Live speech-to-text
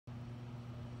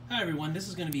Hi everyone, this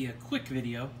is going to be a quick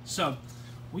video. So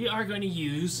we are going to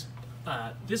use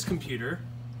this computer,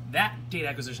 that data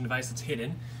acquisition device that's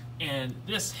hidden, and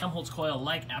this Helmholtz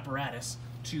coil-like apparatus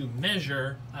to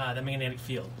measure the magnetic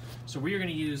field. So we are going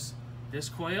to use this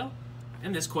coil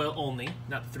and this coil only,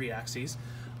 not the 3 axes.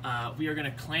 We are going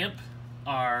to clamp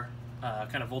our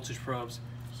kind of voltage probes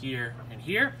here and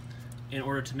here in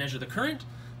order to measure the current.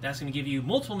 That's going to give you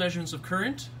multiple measurements of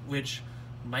current, which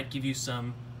might give you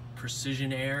some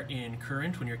precision error in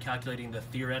current when you're calculating the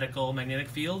theoretical magnetic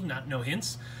field, no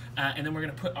hints. And then we're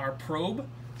going to put our probe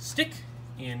stick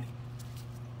in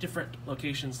different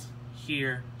locations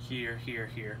here, here, here,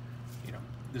 here. You know,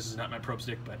 this is not my probe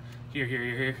stick, but here, here,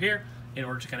 here, here, here, in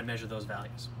order to kind of measure those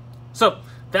values. So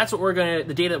that's what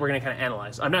the data that we're going to kind of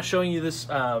analyze. I'm not showing you this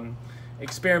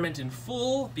experiment in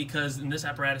full because this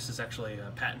apparatus is actually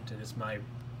patented. It's my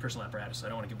personal apparatus, so I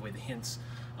don't want to give away the hints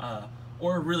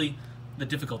or really the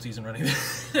difficulties in running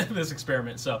this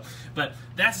experiment. So, but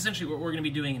that's essentially what we're going to be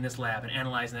doing in this lab and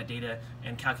analyzing that data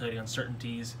and calculating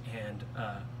uncertainties and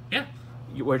yeah,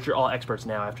 which you're all experts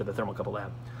now after the thermocouple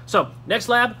lab. So next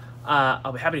lab,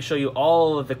 I'll be happy to show you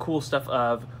all of the cool stuff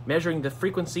of measuring the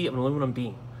frequency of an aluminum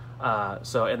beam. And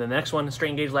then the next one,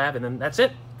 strain gauge lab, and then that's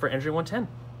it for ENGR110.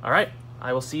 All right,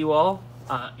 I will see you all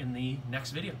in the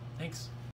next video. Thanks.